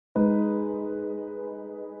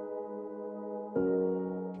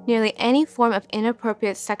Nearly any form of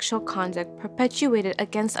inappropriate sexual conduct perpetuated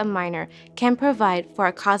against a minor can provide for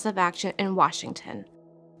a cause of action in Washington.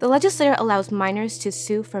 The legislature allows minors to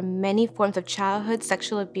sue for many forms of childhood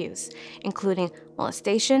sexual abuse, including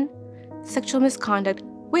molestation, sexual misconduct,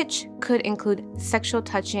 which could include sexual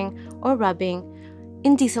touching or rubbing,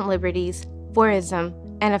 indecent liberties, voyeurism,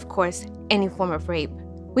 and of course, any form of rape.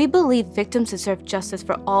 We believe victims deserve justice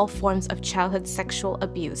for all forms of childhood sexual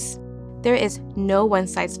abuse. There is no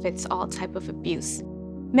one-size-fits-all type of abuse.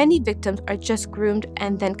 Many victims are just groomed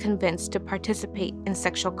and then convinced to participate in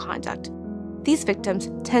sexual conduct. These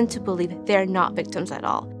victims tend to believe they are not victims at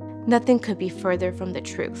all. Nothing could be further from the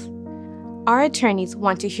truth. Our attorneys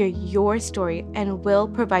want to hear your story and will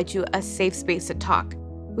provide you a safe space to talk.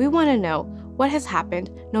 We want to know what has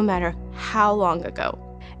happened, no matter how long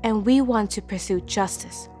ago, and we want to pursue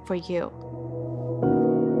justice for you.